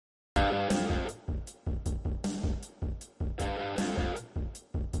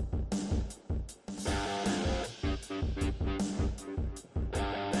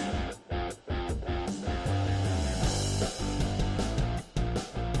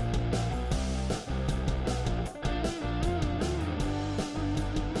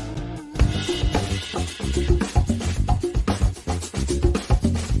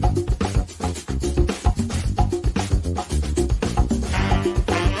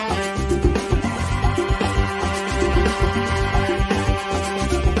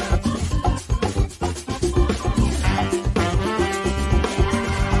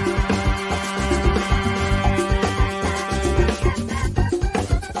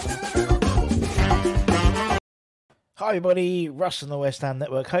Hi everybody, Russ on the West Ham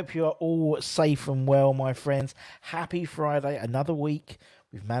Network. Hope you are all safe and well, my friends. Happy Friday, another week.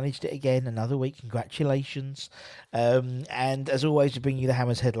 We've managed it again, another week. Congratulations. And as always, we bring you the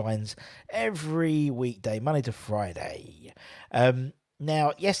Hammers headlines every weekday, Monday to Friday.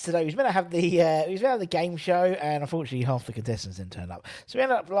 Now, yesterday we was meant to have the game show, and unfortunately half the contestants didn't turn up. So we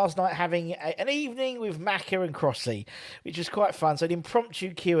ended up last night having an evening with Macca and Crossy, which was quite fun. So an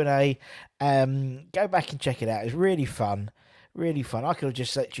impromptu Q&A. Go back and check it out. It was really fun. Really fun. I could have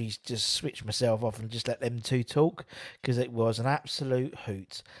just actually just switched myself off and just let them two talk because it was an absolute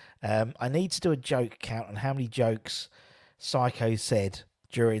hoot. I need to do a joke count on how many jokes Psycho said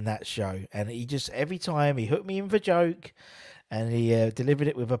during that show, and he just every time he hooked me in for a joke. And he delivered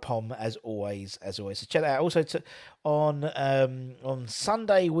it with a pom, as always. So check that out. Also, on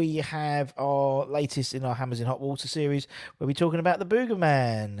Sunday, we have our latest in our Hammers in Hot Water series, where we're talking about the Booger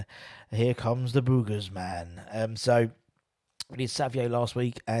Man. Here comes the Boogers Man. So we did Savio last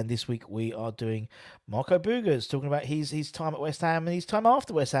week, and this week we are doing Marco Boogers, talking about his time at West Ham and his time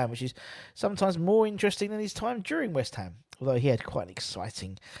after West Ham, which is sometimes more interesting than his time during West Ham. Although he had quite an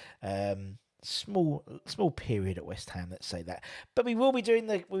exciting small period at West Ham, let's say that. But we will be doing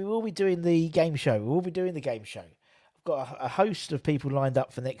the game show. I've got a host of people lined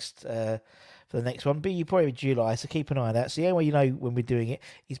up for the next one. Be probably in July, so keep an eye on that. So the only way you know when we're doing it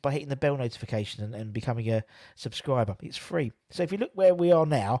is by hitting the bell notification and becoming a subscriber. It's free. So if you look where we are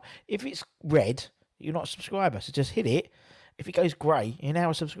now, if it's red, you're not a subscriber. So just hit it. If it goes grey, you're now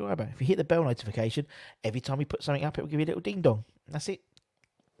a subscriber. If you hit the bell notification, every time we put something up, it will give you a little ding dong. That's it.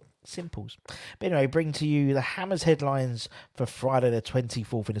 Simples. But anyway, bring to you the Hammers headlines for Friday the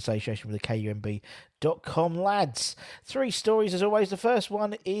 24th in association with the KUMB.com lads. 3 stories as always. The first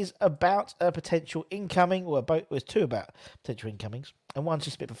one is about a potential incoming, or there's 2 about potential incomings, and one's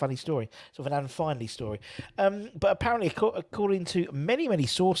just a bit of a funny story, sort of an unfinally story. But apparently, according to many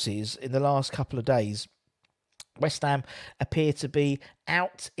sources in the last couple of days, West Ham appear to be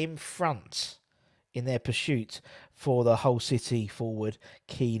out in front in their pursuit for the Hull City forward,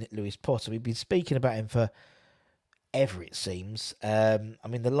 Keane Lewis Potter. We've been speaking about him for ever, it seems. The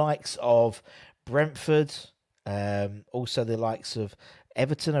likes of Brentford, also the likes of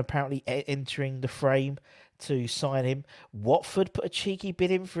Everton are apparently entering the frame to sign him. Watford put a cheeky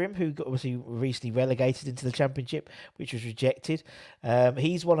bid in for him, who got obviously recently relegated into the Championship, which was rejected.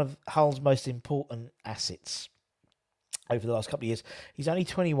 He's one of Hull's most important assets over the last couple of years. He's only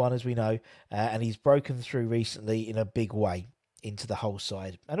 21, as we know, and he's broken through recently in a big way into the Hull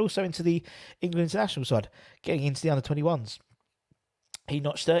side and also into the England international side, getting into the under-21s. He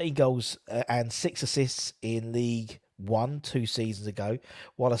notched 13 goals and 6 assists in League One 2 seasons ago,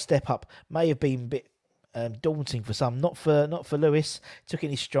 while a step up may have been a bit daunting for some. Not for Lewis. Took it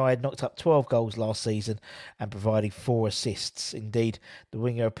in his stride, knocked up 12 goals last season and provided 4 assists. Indeed, the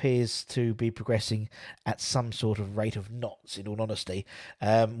winger appears to be progressing at some sort of rate of knots, in all honesty.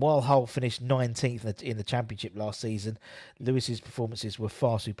 While Hull finished 19th in the Championship last season, Lewis's performances were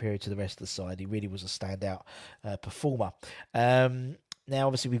far superior to the rest of the side. He really was a standout performer. Now,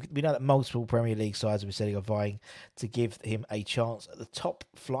 obviously, we know that multiple Premier League sides, we said, are vying to give him a chance at the top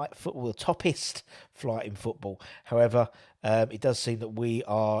flight football, the toppest flight in football. However, it does seem that we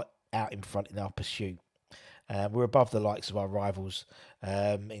are out in front in our pursuit. We're above the likes of our rivals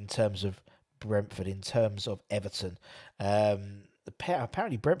in terms of Brentford, in terms of Everton.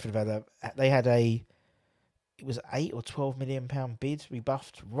 Apparently, Brentford had it was £8 or £12 million bid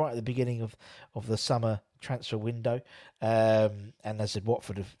rebuffed right at the beginning of the summer transfer window. And as I said,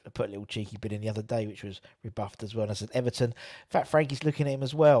 Watford have put a little cheeky bid in the other day, which was rebuffed as well. And as I said, Everton, in fact, Frankie's looking at him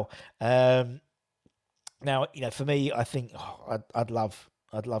as well. Now, for me, I think I'd love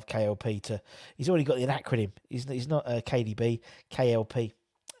KLP to. He's already got an acronym. He's not KDB, KLP.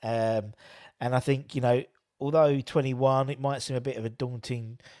 And I think, although 21, it might seem a bit of a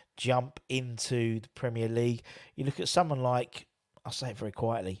daunting jump into the Premier League. You look at someone like, I'll say it very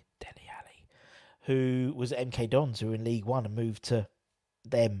quietly, Dele Alli, who was at MK Dons, who were in League One and moved to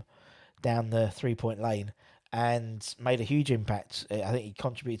them down the 3-point lane and made a huge impact. I think he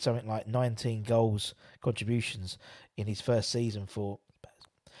contributed something like 19 goals contributions in his first season for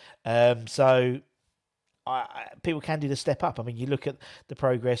Spurs. People can do the step up. I mean, you look at the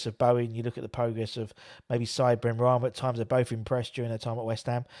progress of Bowen, you look at the progress of maybe Said Benrahma. At times, they're both impressed during their time at West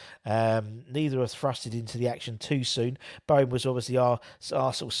Ham. Neither are thrusted into the action too soon. Bowen was obviously our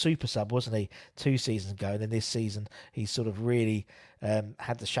sort of super sub, wasn't he, 2 seasons ago? And then this season, he's sort of really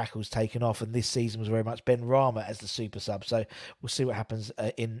had the shackles taken off, and this season was very much Ben Rama as the super sub. So we'll see what happens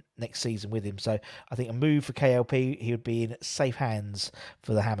in next season with him. So I think a move for KLP, he would be in safe hands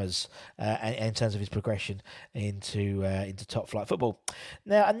for the Hammers in terms of his progression into top flight football.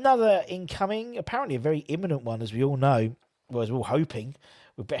 Now, another incoming, apparently a very imminent one, as we all know, well, as we're all hoping,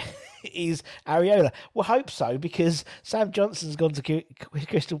 is Areola. We'll hope so, because Sam Johnson's gone to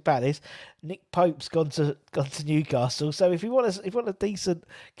Crystal Palace, Nick Pope's gone to Newcastle. So if you want a decent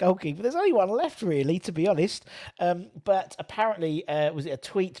goalkeeper, there's only one left, really, to be honest. But apparently, was it a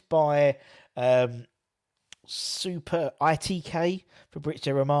tweet by Super ITK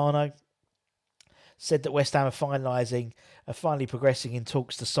Fabrizio Romano? Said that West Ham are finally progressing in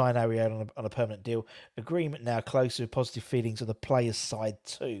talks to sign Areola on a permanent deal. Agreement now closer with positive feelings on the players' side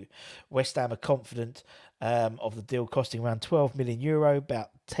too. West Ham are confident of the deal costing around €12 million,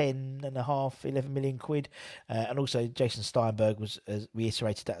 about 11 million quid. And also Jason Steinberg has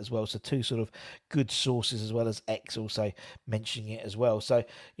reiterated that as well. So two sort of good sources, as well as X also mentioning it as well. So,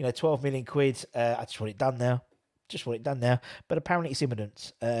 12 million quid. I just want it done now. But apparently it's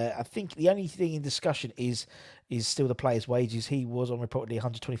imminent. I think the only thing in discussion is still the player's wages. He was on reportedly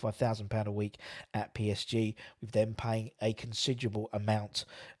 £125,000 a week at PSG, with them paying a considerable amount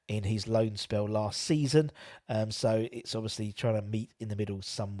in his loan spell last season. So it's obviously trying to meet in the middle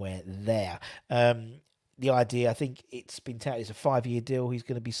somewhere there. The idea, I think it's been touted, it's a 5-year deal he's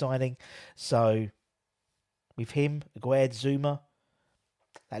going to be signing. So with him, Aguerd, Zuma,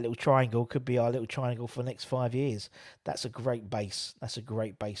 that little triangle could be our little triangle for the next 5 years. That's a great base. That's a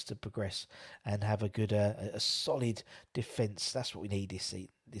great base to progress and have a good, a solid defence. That's what we need this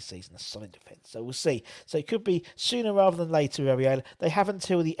season, a solid defence. So we'll see. So it could be sooner rather than later, Areola. They have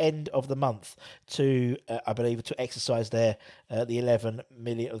until the end of the month to, I believe, to exercise their the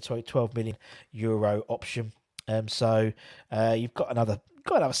 12 million euro option. So you've got another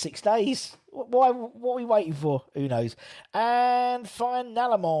 6 days. What are we waiting for? Who knows? And finally,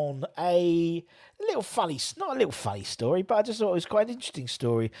 a little funny, not a little funny story, but I just thought it was quite an interesting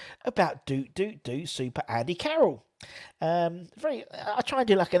story about Do Super Andy Carroll. I try and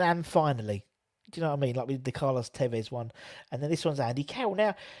do like an and finally. Do you know what I mean? Like with the Carlos Tevez one. And then this one's Andy Carroll.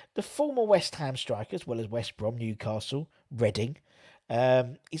 Now, the former West Ham striker, as well as West Brom, Newcastle, Reading,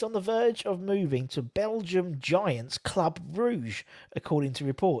 he's on the verge of moving to Belgium giants Club Brugge, according to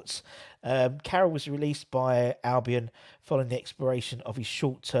reports. Carroll was released by Albion following the expiration of his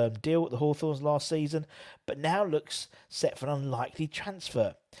short-term deal at the Hawthorns last season, but now looks set for an unlikely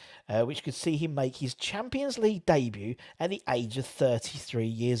transfer, which could see him make his Champions League debut at the age of 33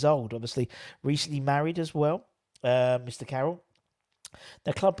 years old. Obviously, recently married as well, Mr. Carroll.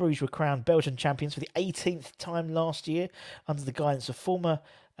 Now, Club Brugge were crowned Belgian champions for the 18th time last year under the guidance of former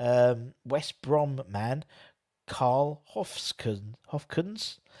West Brom man Carl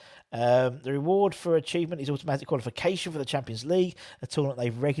Hofkens. The reward for achievement is automatic qualification for the Champions League, a tournament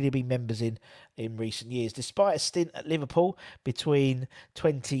they've regularly been members in recent years. Despite a stint at Liverpool between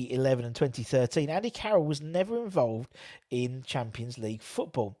 2011 and 2013, Andy Carroll was never involved in Champions League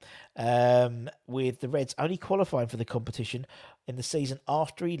football, with the Reds only qualifying for the competition in the season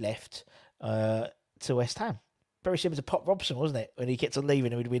after he left to West Ham. Very similar to Pop Robson, wasn't it? When he kept on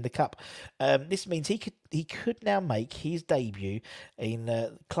leaving and would win the cup. This means he could now make his debut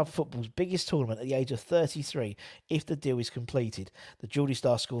in club football's biggest tournament at the age of 33 if the deal is completed. The Geordie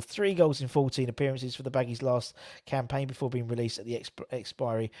star scored 3 goals in 14 appearances for the Baggies last campaign before being released at the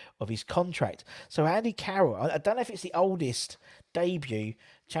expiry of his contract. So Andy Carroll, I don't know if it's the oldest debut,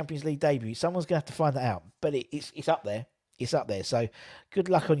 Champions League debut. Someone's going to have to find that out. But it's up there. It's up there. So good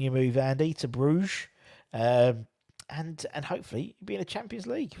luck on your move, Andy, to Bruges. And hopefully you'll be in a Champions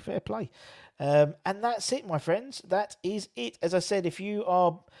League. Fair play. And that's it, my friends. That is it. As I said, if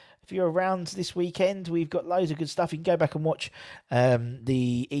you're around this weekend, we've got loads of good stuff. You can go back and watch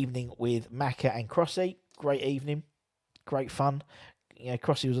the evening with Macca and Crossy. Great evening. Great fun.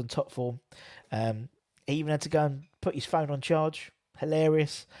 Crossy was on top form. He even had to go and put his phone on charge.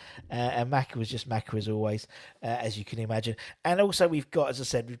 Hilarious. And Macca was just Macca as always, as you can imagine. And also we've got, as I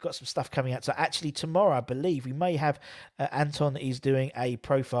said, we've got some stuff coming out. So actually tomorrow, I believe, we may have Anton is doing a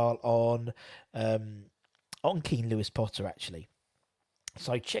profile on Keane Lewis Potter, actually.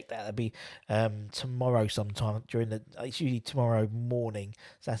 So check that. That'll be tomorrow sometime it's usually tomorrow morning,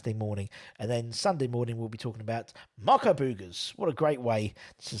 Saturday morning. And then Sunday morning, we'll be talking about Marco Boogers. What a great way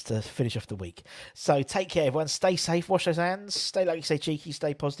just to finish off the week. So take care, everyone. Stay safe. Wash those hands. Stay, like you say, cheeky.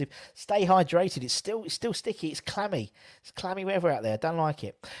 Stay positive. Stay hydrated. It's still sticky. It's clammy. It's clammy weather out there. Don't like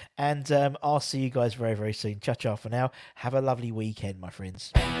it. And I'll see you guys very, very soon. Ciao, ciao for now. Have a lovely weekend, my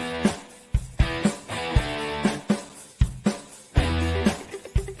friends.